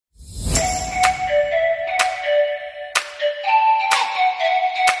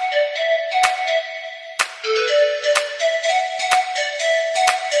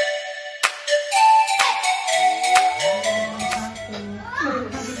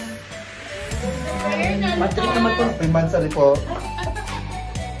Patrick naman po. May Monthsary po.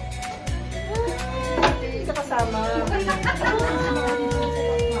 Hindi ka kasama.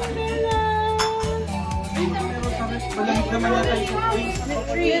 Malamig naman yata yung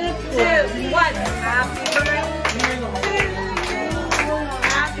 3, 2, 1. Happy birthday.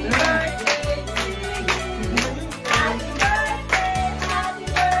 Happy birthday. Happy birthday. Happy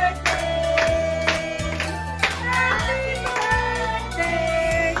birthday. Happy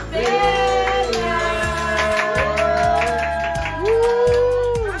birthday, Bella.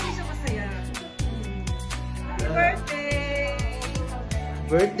 Woo! Sabi siya masaya. Happy birthday.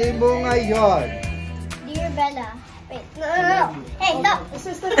 Birthday mo ngayon. Dear Bella. Wait, no. Hey, stop.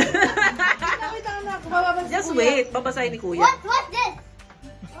 Just wait. Babasahin ni Kuya. What's this?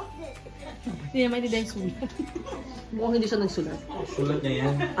 What's this? Hindi naman hindi dahil sulat. Mukhang hindi siya nagsulat. Sulat niya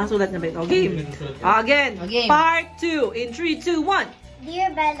yan. Ang sulat niya ba ito? Game. Again. Game. Part 2. In 3, 2, 1.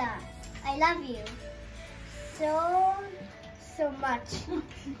 Dear Bella, I love you so much.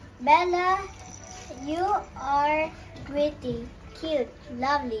 Bella, you are pretty, cute,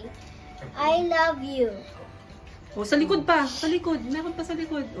 lovely. I love you. Oh, sa likod pa. Sa likod. Meron pa sa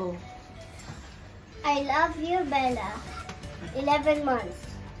likod. Oh. I love you, Bella. 11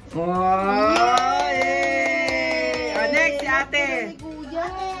 months. Oh, yay! Oh, next, si ate.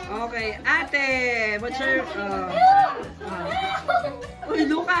 Okay, ate. What's your... Uy,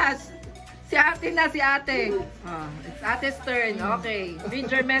 Lucas. Si ate na, si ate. It's ate's turn. Okay.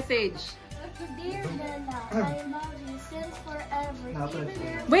 Read your message. Dear Bella, I love you since forever.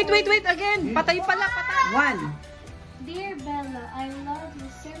 Wait again. Patay pala, patay. 1. Dear Bella, I love you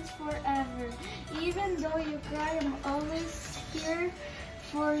since forever. Even though you cry, I'm always here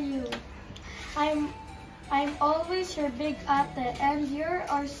for you. I'm always your big ate, and you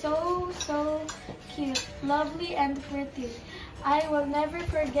are so cute, lovely, and pretty. I will never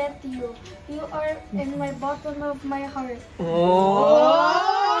forget you. You are in my bottom of my heart.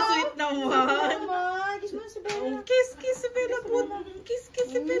 Oh, sweet naman. Kiss si Bella po. Kiss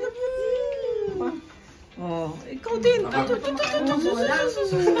si Bella po. Oh, ikaw din.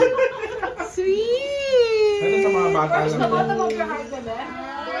 Sweet. Ano sa mga bata lang?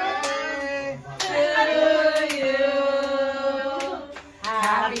 To you.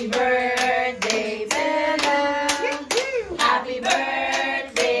 Happy birthday, Bella. Happy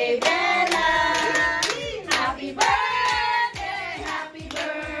birthday, Bella. Happy birthday, happy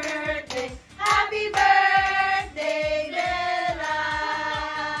birthday, happy birthday, Bella.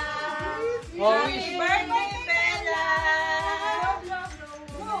 Happy birthday, Bella.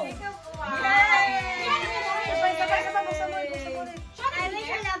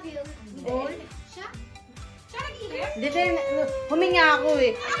 I love you. Hindi din, huminga ako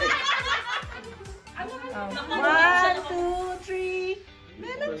eh. 1, 2, 3.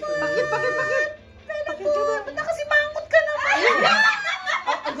 Bella po. Bakit? Bella po. Ba't nakasimangot ka naman?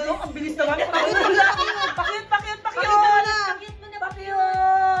 Ang gulo, ang bilis naman.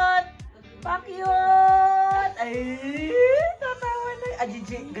 Pakyut. Ay, tatawa na.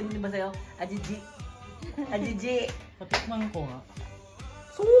 Ajiji. Ganun ba sa'yo? Ajiji. Patikman ko nga.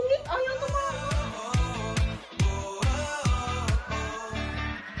 Sungit. Ayaw naman.